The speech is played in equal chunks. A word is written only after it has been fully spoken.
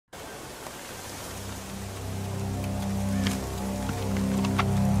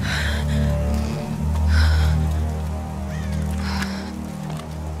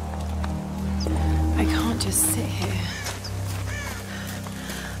just sit here.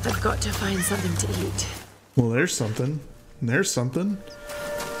 I've got to find something to eat. Well, there's something. There's something.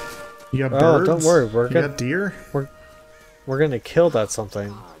 You got birds? Don't worry. You got deer? We're gonna kill that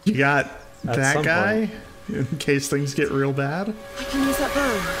something. You got that guy? Point. In case things get real bad? I can use that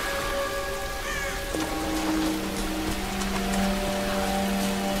bow.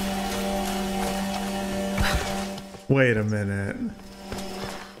 Wait a minute.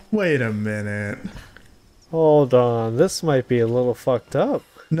 Wait a minute. Hold on. This might be a little fucked up.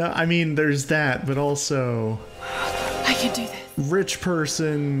 No, I mean, there's that, but also... I can do this. Rich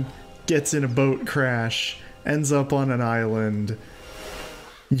person gets in a boat crash, ends up on an island,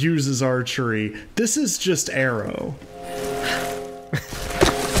 uses archery. This is just Arrow.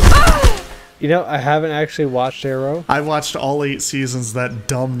 You know, I haven't actually watched Arrow. I watched all 8 seasons of that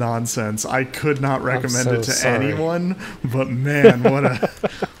dumb nonsense. I could not recommend it to anyone, but man,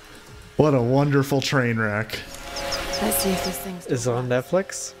 what a wonderful train wreck. Let's see if this thing's Is it on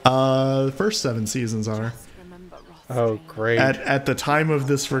Netflix? The first 7 seasons are. Oh, great. At the time of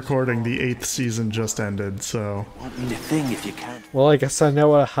this recording, the 8th season just ended, so... Won't mean a thing if you can't. Well, I guess I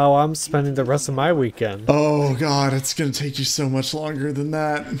know how I'm spending the rest of my weekend. Oh god, it's gonna take you so much longer than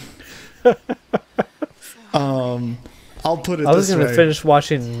that. I'll put it this way. I was gonna finish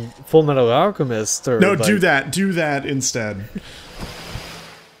watching Full Metal Alchemist. Or no, do that instead.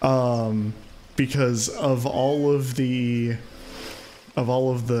 Because of all of the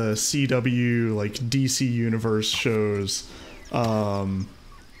CW like DC Universe shows,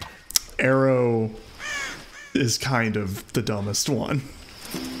 Arrow is kind of the dumbest one.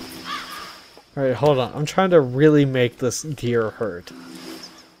 Alright, hold on. I'm trying to really make this deer hurt.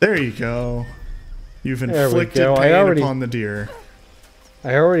 There you go. You've inflicted pain upon the deer.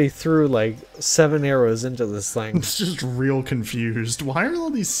 I already threw like 7 arrows into this thing. It's just real confused. Why are all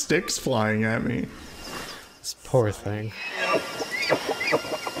these sticks flying at me? This poor thing.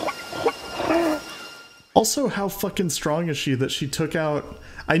 Also, how fucking strong is she that she took out...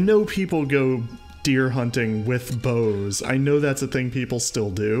 I know people go deer hunting with bows. I know that's a thing people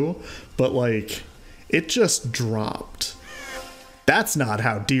still do. But, like, it just dropped. That's not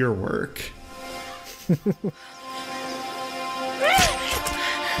how deer work.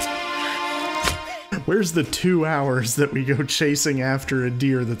 Where's the 2 hours that we go chasing after a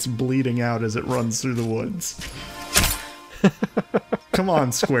deer that's bleeding out as it runs through the woods? Come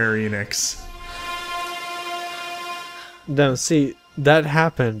on, Square Enix. No, see, that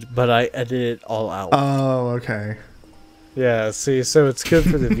happened, but I edited it all out. Oh, okay. Yeah, see, so it's good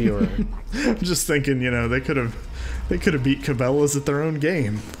for the viewer. I'm just thinking, you know, they could have beat Cabela's at their own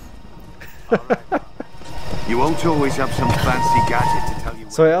game. You won't always have some fancy gadget to tell you.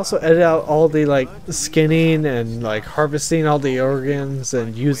 So I also edit out all the like skinning and like harvesting all the organs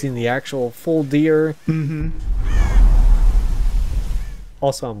and using the actual full deer. Mm-hmm.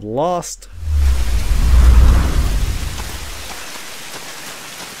 Also, I'm lost.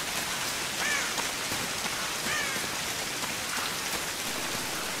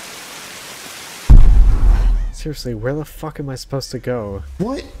 Seriously, where the fuck am I supposed to go?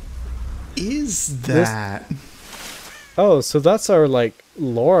 What is that? Oh, so that's our like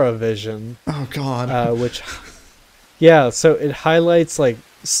Laura vision. Oh god. Which, yeah, so it highlights like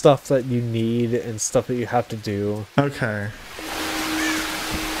stuff that you need and stuff that you have to do. Okay.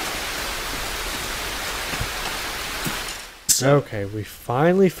 Okay, we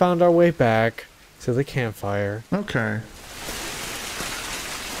finally found our way back to the campfire. Okay.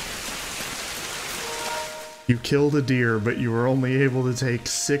 You killed a deer, but you were only able to take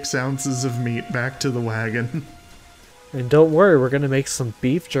 6 ounces of meat back to the wagon. And don't worry, we're gonna make some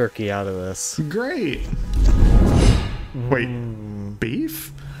beef jerky out of this. Great. Wait,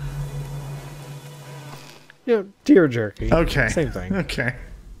 beef? Yeah, deer jerky. Okay. Same thing. Okay.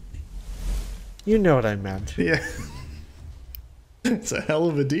 You know what I meant. Yeah. It's a hell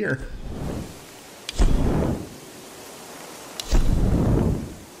of a deer.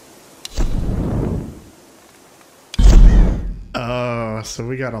 Oh, so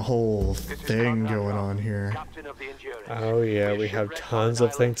we got a whole thing going on here. Oh yeah, we have tons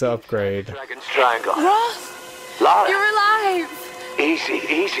of things to upgrade. Roth! Lara. You're alive! Easy,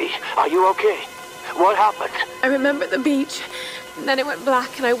 easy. Are you okay? What happened? I remember the beach, and then it went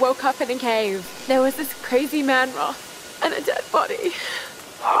black and I woke up in a cave. There was this crazy man, Roth, and a dead body.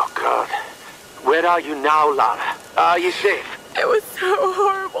 Oh, God. Where are you now, Lara? Are you safe? It was so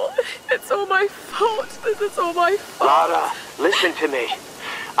horrible. It's all my fault. This is all my fault. Lara, listen to me.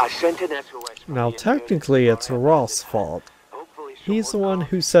 I sent an SOS. Now technically it's Roth's fault. He's the one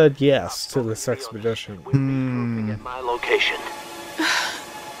who said yes to this expedition. Get my location.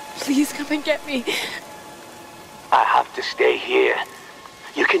 Please come and get me. I have to stay here.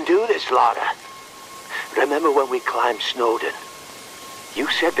 You can do this, Lara. Remember when we climbed Snowdon? You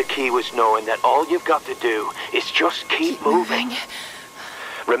said the key was knowing that all you've got to do is just keep moving.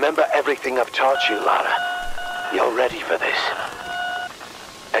 Remember everything I've taught you, Lara. You're ready for this.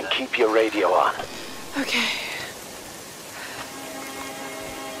 And keep your radio on. Okay.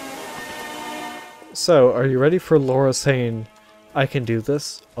 So, are you ready for Laura saying, I can do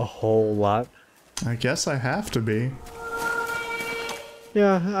this a whole lot? I guess I have to be.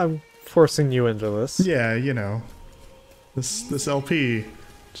 Yeah, I'm forcing you into this. Yeah, you know. This LP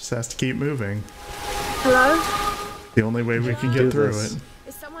just has to keep moving. Hello? The only way we can get through it.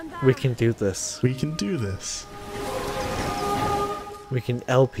 Is someone there? We can do this. We can do this. We can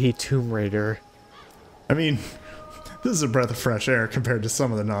LP Tomb Raider. I mean, this is a breath of fresh air compared to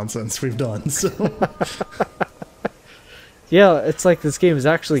some of the nonsense we've done, so... Yeah, it's like this game is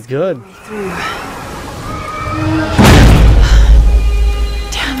actually good.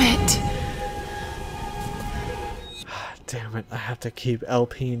 Damn it. Damn it, I have to keep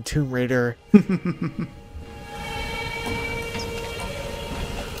LPing Tomb Raider.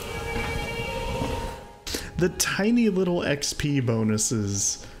 The tiny little XP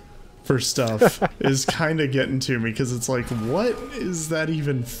bonuses for stuff is kind of getting to me, because it's like, what is that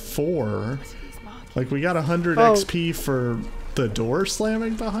even for? Like, we got 100 XP for the door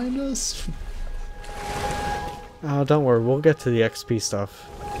slamming behind us? Oh, don't worry, we'll get to the XP stuff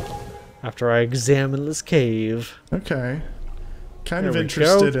after I examine this cave. Okay. Kind There of we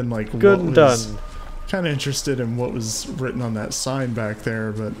interested go. in, like, Good what and was... done. Kind of interested in what was written on that sign back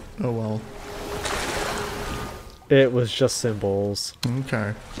there, but oh well. It was just symbols.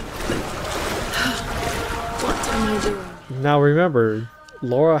 Okay. What am I doing? Now remember,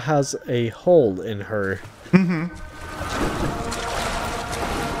 Laura has a hole in her. Mm-hmm.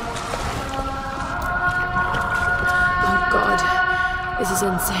 Oh god. This is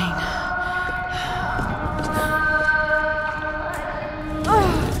insane.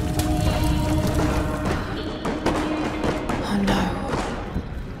 Oh no.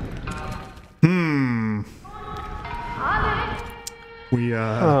 We,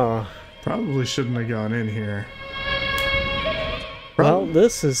 Oh. probably shouldn't have gone in here. Well,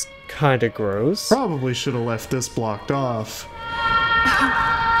 this is kinda gross. Probably should have left this blocked off.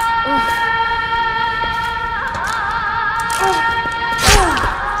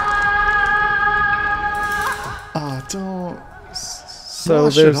 Ah, don't. So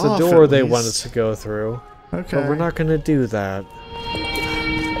Wash it there's a off door at they least. wanted to go through. Okay. But we're not gonna do that.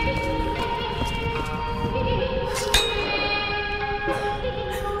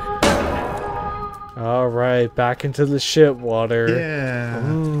 Alright, back into the shit water.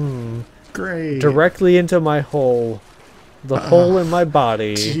 Yeah. Great. Directly into my hole. The hole in my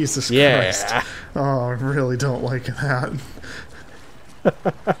body. Jesus yeah. Christ. Oh, I really don't like that.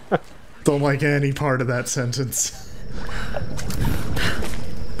 Don't like any part of that sentence.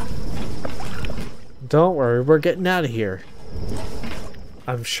 Don't worry, we're getting out of here.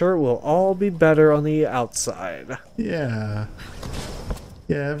 I'm sure we'll all be better on the outside. Yeah.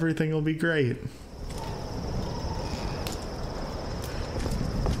 Yeah, everything will be great.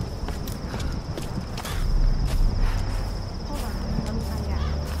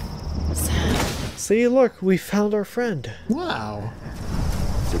 See, look, we found our friend. Wow.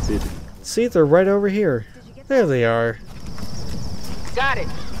 See, they're right over here. There they are. Got it.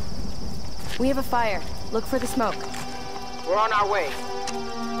 We have a fire. Look for the smoke. We're on our way.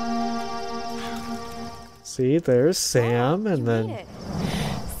 See, there's Sam, and then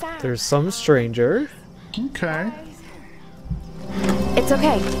there's some stranger. Okay. It's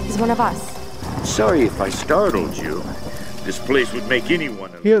okay. He's one of us. Sorry if I startled you. This place would make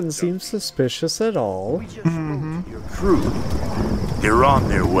anyone. He doesn't seem suspicious at all. Your crew. They're on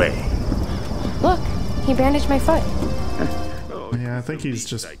their way. Look, he bandaged my foot. Yeah, I think he's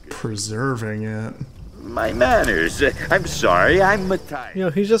just preserving it. My manners. I'm sorry. I'm a type You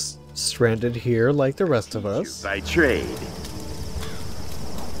know, he's just stranded here like the rest of us. by trade.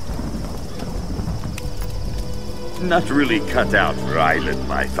 Not really cut out for island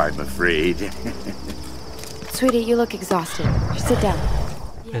life, I'm afraid. Sweetie, you look exhausted. Sit down.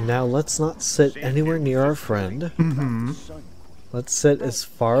 And now let's not sit anywhere near our friend. Let's sit as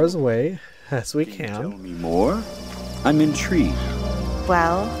far away as we Tell can. me more? I'm intrigued.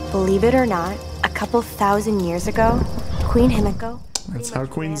 Well, believe it or not, a couple thousand years ago, Queen Himiko... That's how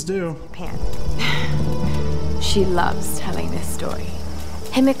queens do. Japan. She loves telling this story.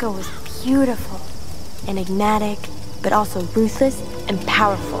 Himiko was beautiful, enigmatic, but also ruthless and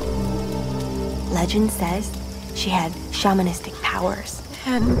powerful. Legend says she had shamanistic powers.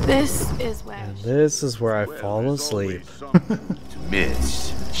 And this is where... And this is where I fall asleep. To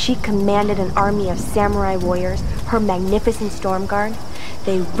miss. She commanded an army of samurai warriors, her magnificent storm guard.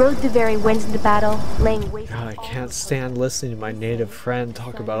 They rode the very winds into battle, laying waste. God, I can't stand listening to my native friend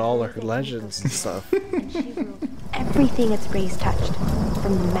talk about all her legends and stuff. And she ruled everything its rays touched,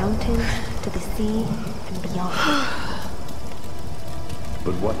 from the mountains to the sea and beyond.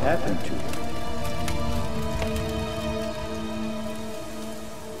 But what happened to her?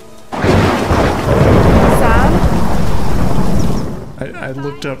 I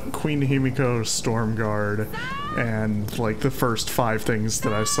looked up Queen Himiko Stormguard, and like the first 5 things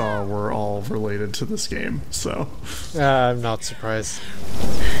that I saw were all related to this game, so. I'm not surprised.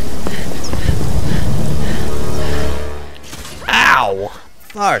 Ow!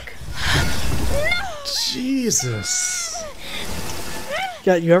 Fuck. Jesus.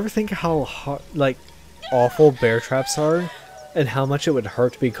 Yeah, you ever think how hard, like, awful bear traps are? And how much it would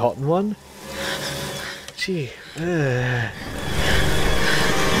hurt to be caught in one? Gee.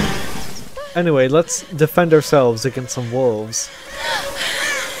 Anyway, let's defend ourselves against some wolves.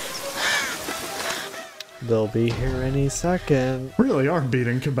 They'll be here any second. Really are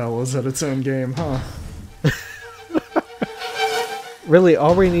beating Cabela's at its own game, huh? Really,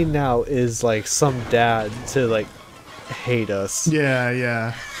 all we need now is, like, some dad to, like, hate us. Yeah,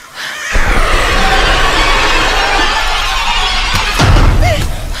 yeah.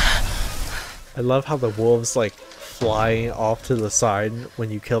 I love how the wolves, like, fly off to the side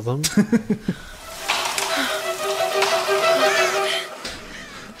when you kill them.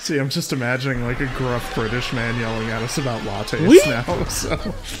 See, I'm just imagining like a gruff British man yelling at us about lattes Whee! now,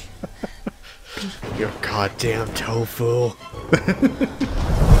 so. Your goddamn tofu.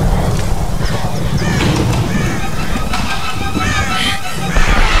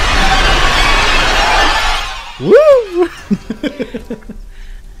 Woo!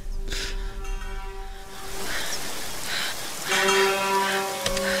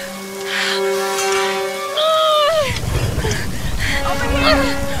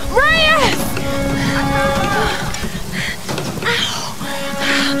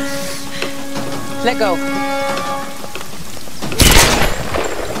 Let go.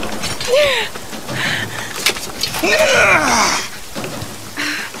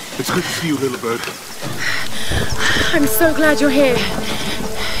 It's good to see you, little bird. I'm so glad you're here.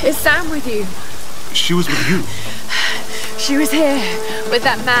 Is Sam with you? She was with you. She was here with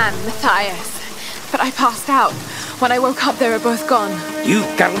that man, Matthias. But I passed out. When I woke up, they were both gone. You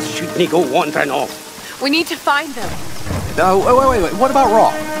can't shoot me, go wandering off. We need to find them. Oh, wait. What about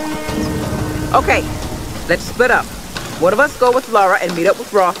Raw? Okay, let's split up. One of us go with Laura and meet up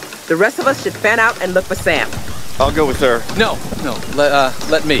with Roth. The rest of us should fan out and look for Sam. I'll go with her. No.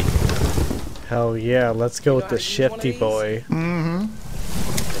 Let me. Hell yeah, let's go with the shifty boy. Mm-hmm.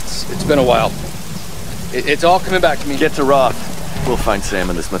 It's been a while. It's all coming back to me. Get to Roth. We'll find Sam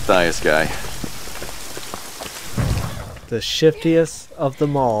and this Matthias guy. The shiftiest of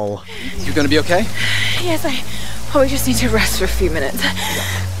them all. You gonna be okay? Yes, I probably just need to rest for a few minutes.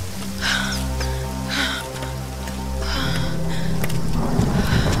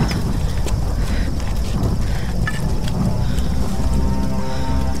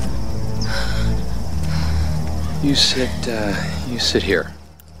 You sit here.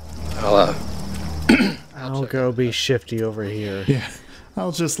 I'll go be shifty over here. Yeah,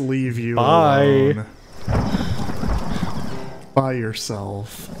 I'll just leave you Bye. alone. By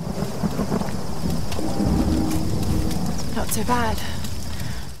yourself. Not so bad.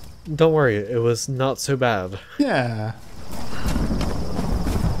 Don't worry, it was not so bad. Yeah.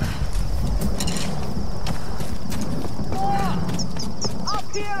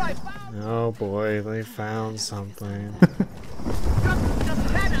 Oh boy, they found something. Just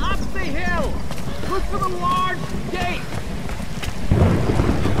head up the hill. Look for the large gate.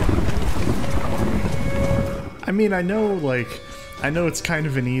 I mean, I know it's kind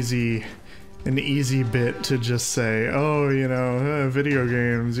of an easy bit to just say, oh, you know, video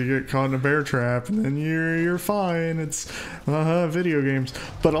games, you get caught in a bear trap and then you're fine. It's video games.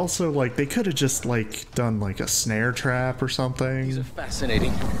 But also, like, they could have just done like a snare trap or something. These are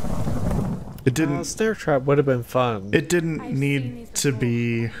fascinating. It didn't. Snare trap would have been fun. It didn't need to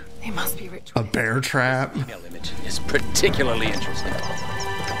be. They must be rich. A bear trap. The image is particularly interesting.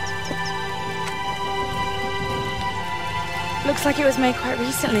 Looks like it was made quite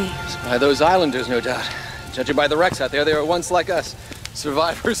recently. By those islanders, no doubt. Judging by the wrecks out there, they were once like us.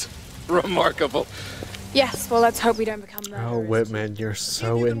 Survivors. Remarkable. Yes, well, let's hope we don't become them. Oh, Whitman, you're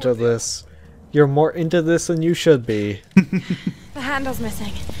so into this. You're more into this than you should be. The handle's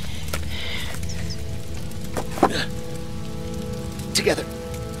missing. together.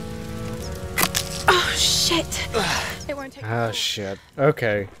 Oh, shit. It won't take Ah, shit.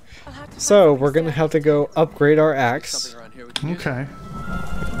 Okay. So, we're gonna have to go upgrade our axe. Okay.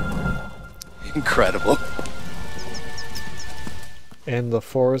 Incredible. And the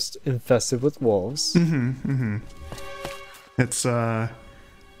forest infested with wolves. It's, yeah,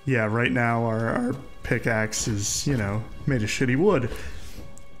 right now our pickaxe is, you know, made of shitty wood.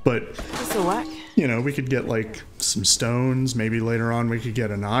 But, This'll work. you know, we could get, like, some stones. Maybe later on we could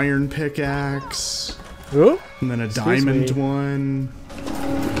get an iron pickaxe. Ooh, and then a excuse diamond me. one.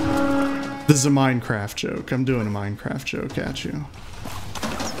 This is a Minecraft joke. I'm doing a Minecraft joke at you.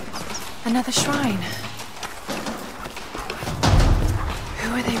 Another shrine. Who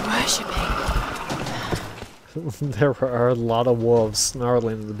are they worshipping? There are a lot of wolves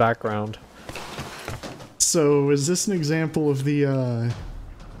snarling in the background. So, is this an example of the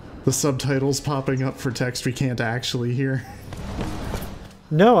subtitles popping up for text we can't actually hear?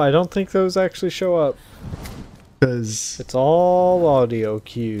 No, I don't think those actually show up. Because... It's all audio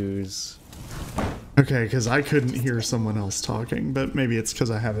cues. Okay, because I couldn't hear someone else talking, but maybe it's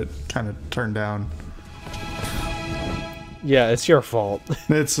because I have it kind of turned down. Yeah, it's your fault.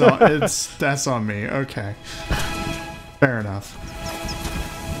 That's on me. Okay. Fair enough.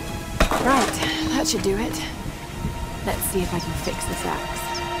 Right, that should do it. Let's see if I can fix this axe.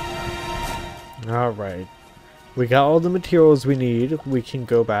 Alright. We got all the materials we need. We can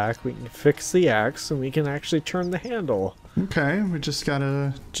go back, we can fix the axe, and we can actually turn the handle. Okay, we just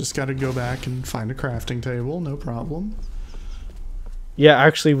gotta go back and find a crafting table, no problem. Yeah,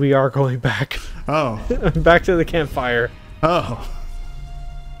 actually we are going back. Oh. Back to the campfire. Oh.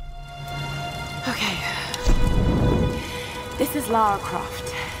 Okay. This is Lara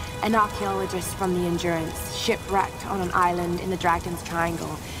Croft, an archaeologist from the Endurance, shipwrecked on an island in the Dragon's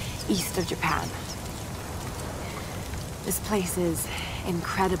Triangle, east of Japan. This place is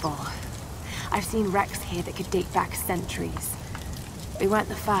incredible. I've seen wrecks here that could date back centuries. We weren't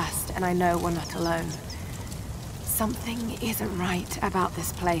the first, and I know we're not alone. Something isn't right about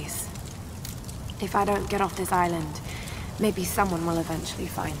this place. If I don't get off this island, maybe someone will eventually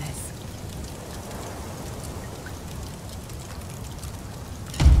find this.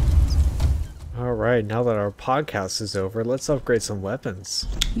 Alright, now that our podcast is over, let's upgrade some weapons.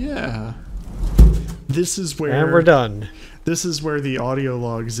 Yeah. This is where... And we're done. This is where the audio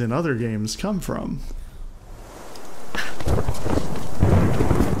logs in other games come from.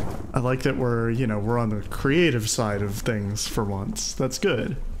 I like that we're on the creative side of things for once. That's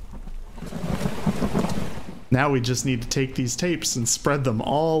good. Now we just need to take these tapes and spread them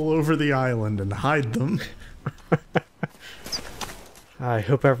all over the island and hide them. I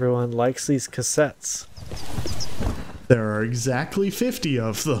hope everyone likes these cassettes. There are exactly 50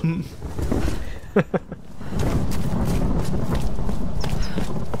 of them.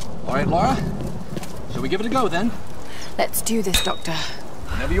 All right, Lara. Shall we give it a go then? Let's do this, Doctor.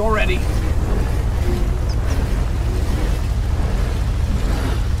 Whenever you're ready.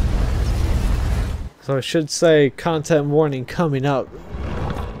 So I should say content warning coming up,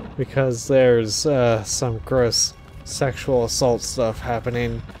 because there's some gross sexual assault stuff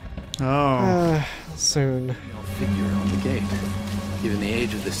happening. Soon. Figure on the gate. Given the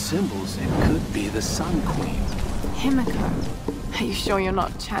age of the symbols, it could be the Sun Queen. Himiko. Are you sure you're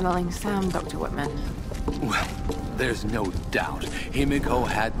not channeling Sam, Dr. Whitman? Well, there's no doubt Himiko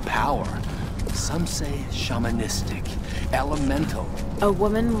had power. Some say shamanistic, elemental. A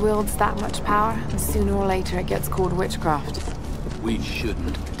woman wields that much power, and sooner or later it gets called witchcraft. We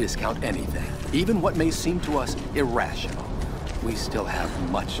shouldn't discount anything, even what may seem to us irrational. We still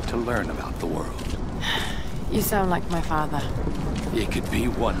have much to learn about the world. You sound like my father. It could be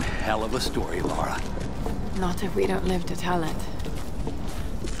one hell of a story, Lara. Not if we don't live to tell it.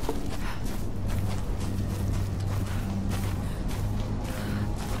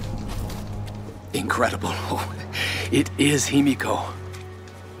 Incredible. Oh, it is Himiko.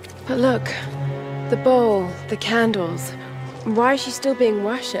 But look, the bowl, the candles. Why is she still being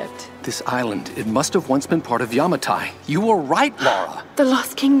worshipped? This island, it must have once been part of Yamatai. You were right, Lara. The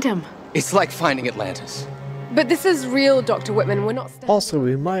Lost Kingdom. It's like finding Atlantis. But this is real, Dr. Whitman. We're not... Also,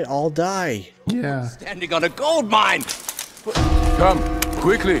 we might all die. Yeah. Standing on a gold mine! Come,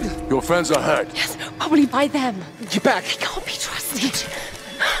 quickly. Your friends are hurt. Yes, probably by them. Get back! They can't be trusted.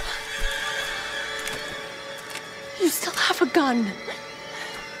 You still have a gun.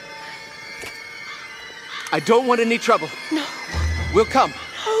 I don't want any trouble. No. We'll come.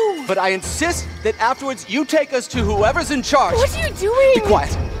 No. But I insist that afterwards you take us to whoever's in charge. What are you doing? Be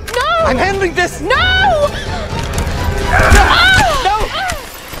quiet. No! I'm handling this! No! No!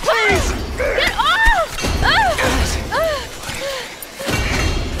 Please! Get off!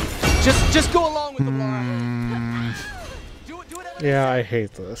 Just go along with the Laura. Yeah, I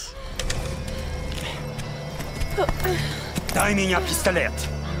hate this. Дай меня пистолет.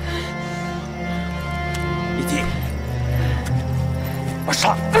 Иди.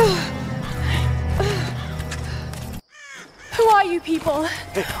 Пошла. Who are you people?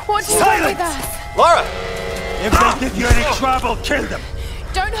 What do you want with us? Laura! If they give you any trouble, kill them.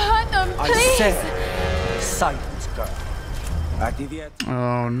 Don't hurt them, I please. said silence, girl.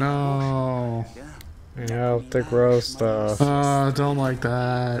 Oh no. Yeah, the gross stuff. Don't like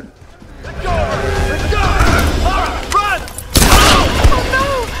that. Let go! Laura, run! Oh no!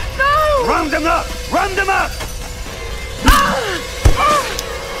 No! Round them up! Round them up!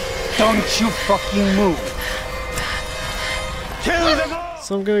 Don't you fucking move! Kill them all!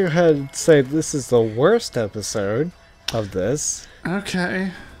 So I'm gonna go ahead and say this is the worst episode of this.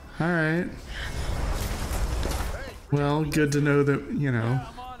 Okay. Alright. Well, good to know that, you know,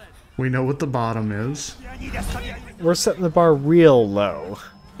 we know what the bottom is. We're setting the bar real low,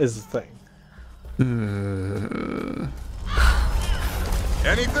 is the thing.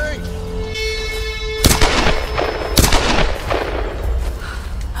 Anything?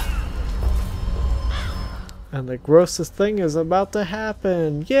 And the grossest thing is about to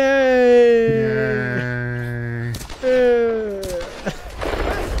happen. Yay! Yay.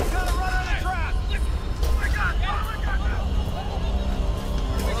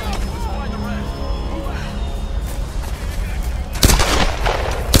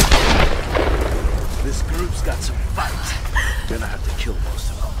 This group's got some fight. Gonna have to kill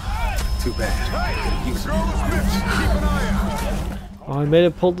most of them. Too bad. Oh, I may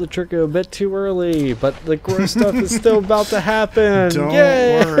have pulled the trigger a bit too early, but the gross stuff is still about to happen. Don't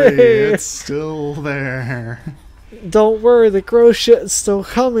Yay! worry, it's still there. Don't worry, the gross shit is still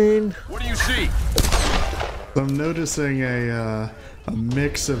coming. What do you see? I'm noticing a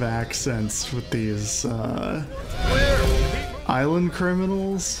mix of accents with these island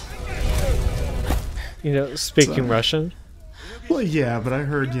criminals. You know, speaking Russian. Well, yeah, but I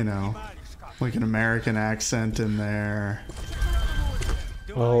heard, you know, like an American accent in there.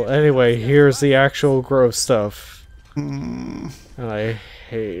 Well, anyway, here's the actual gross stuff. And I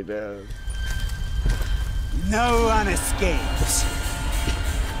hate it. No one escapes.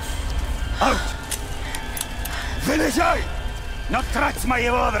 Out! Вылезай! Но трать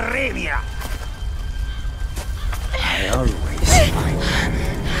моего времени! I always find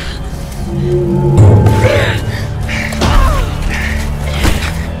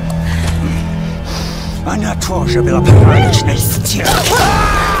Она тоже была порядочной стервой.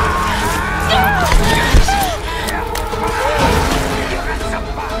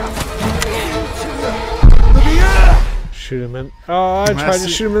 Shoot him in. Oh, I tried to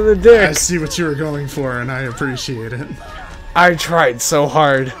shoot him in the dick. I see what you were going for, and I appreciate it. I tried so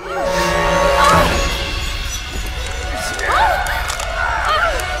hard.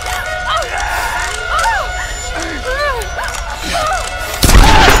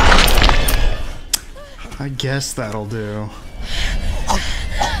 I guess that'll do.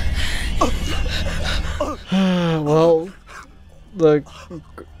 Well, the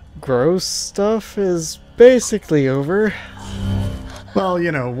gross stuff is basically over. Well,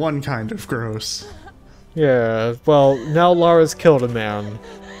 you know, one kind of gross. Yeah, well, now Lara's killed a man,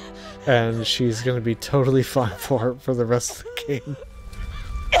 and she's gonna be totally fine for it for the rest of the game.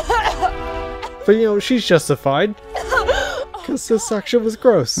 But, you know, she's justified, because this section was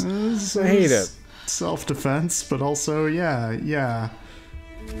gross. I hate it. Self-defense, but also, yeah.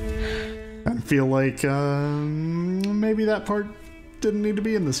 I feel like, maybe that part didn't need to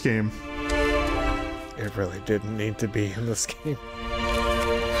be in this game. It really didn't need to be in this game.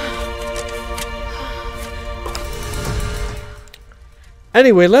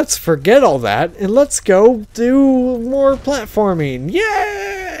 Anyway, let's forget all that, and let's go do more platforming.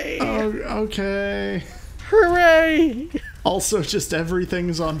 Yay! Oh, okay. Hooray! Also, just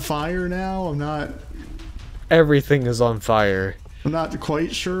everything's on fire now. Everything is on fire. I'm not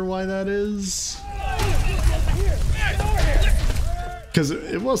quite sure why that is. Because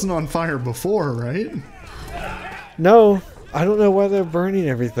it wasn't on fire before, right? No, I don't know why they're burning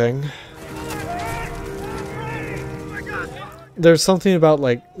everything. There's something about,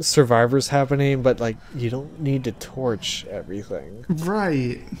 like, survivors happening, but, like, you don't need to torch everything.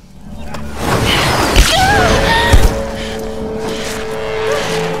 Right.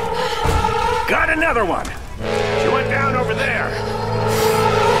 Got another one! She went down over there!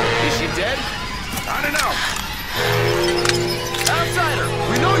 Is she dead? I don't know! Outsider!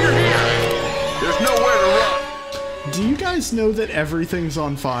 We know you're here! There's nowhere to run! Do you guys know that everything's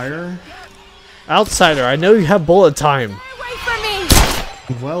on fire? Outsider, I know you have bullet time. Away from me!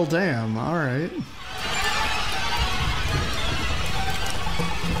 Well, damn. All right.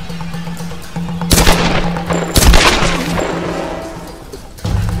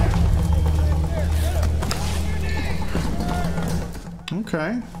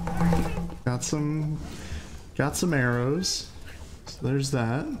 Okay. Got some arrows. So there's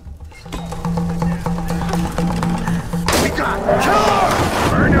that. We got killer!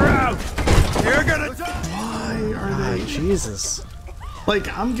 Burn her out! You're gonna die! Why are they? Jesus.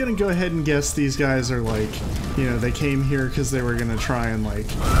 Like, I'm gonna go ahead and guess these guys are like, you know, they came here because they were gonna try and like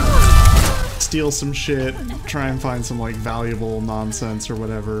steal some shit, try and find some like valuable nonsense or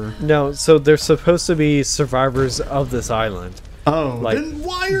whatever. No, so they're supposed to be survivors of this island. Oh, like, then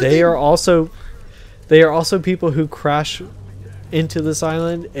why are they are also people who crash into this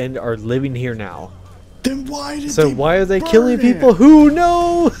island and are living here now. Then why did why are they burn killing it? people? Who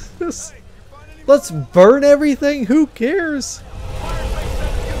knows? Let's burn everything. Who cares?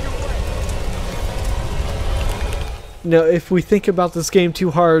 No, if we think about this game too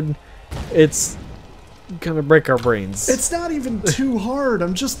hard, it's gonna break our brains. It's not even too hard.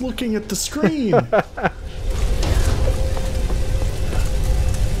 I'm just looking at the screen.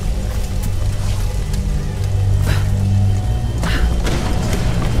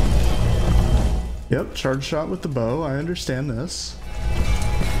 Yep, charge shot with the bow. I understand this.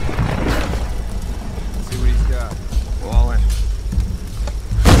 Let's see what he's got. Wall in.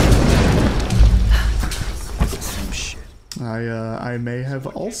 Some shit. I may have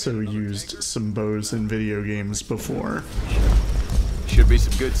also used some bows in video games before. Should be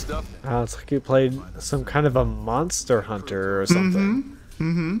some good stuff. It's like you played some kind of a monster hunter or something.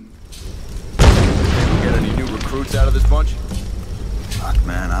 Get any new recruits out of this bunch? Fuck,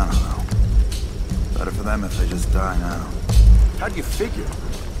 man, I don't know. Better for them if they just die now. How'd you figure?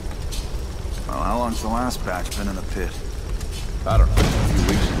 Well, how long's the last batch been in the pit? I don't know, a few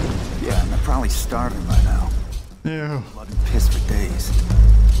weeks. Yeah, and they're probably starving by now. Yeah. Blood and piss for days.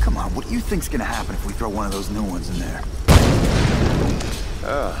 Come on, what do you think's gonna happen if we throw one of those new ones in there?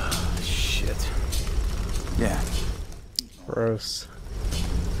 Ah, shit. Yeah. Gross.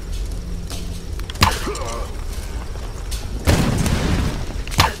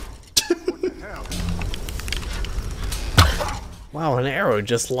 Wow, an arrow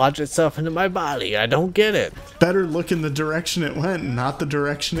just lodged itself into my body. I don't get it. Better look in the direction it went, not the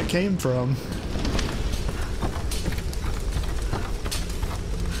direction it came from.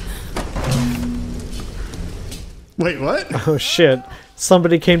 Wait, what? Oh shit.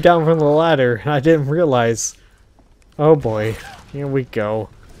 Somebody came down from the ladder and I didn't realize. Oh boy. Here we go.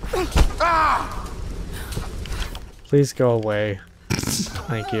 Please go away.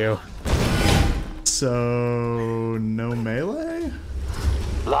 Thank you. So, no melee?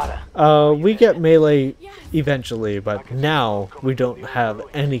 We get melee eventually, but now we don't have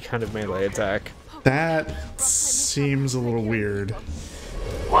any kind of melee attack. That seems a little weird.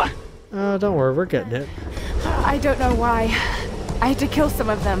 What? Don't worry, we're getting it. I don't know why. I had to kill some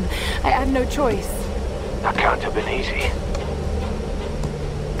of them. I had no choice. That can't have been easy.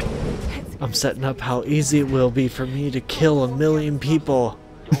 I'm setting up how easy it will be for me to kill 1 million people.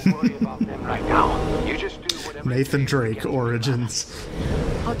 Don't worry about them right now. You just do whatever. Nathan Drake origins.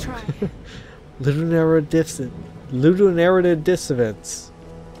 I'll try. Ludonarrative dissonance.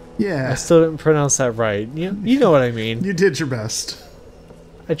 Yeah. I still didn't pronounce that right. You know what I mean. You did your best.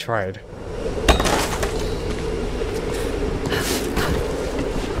 I tried.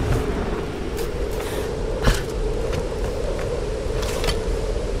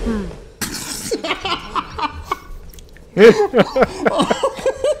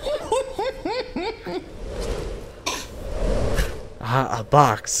 A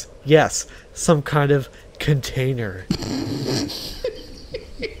box. Yes, some kind of container. The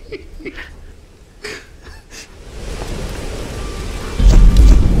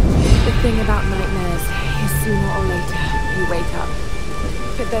thing about nightmares is sooner or later you wake up.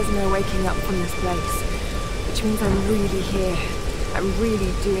 But there's no waking up from this place, which means I'm really here. I'm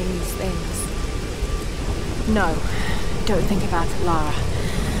really doing these things. No, don't think about it, Lara.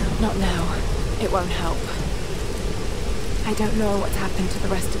 Not now. It won't help. I don't know what's happened to the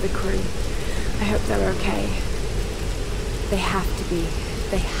rest of the crew. I hope they're okay. They have to be.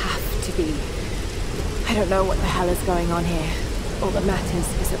 They have to be. I don't know what the hell is going on here. All that matters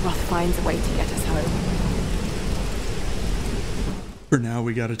is that Roth finds a way to get us home. For now,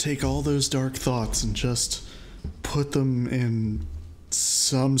 we gotta take all those dark thoughts and just put them in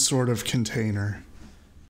some sort of container.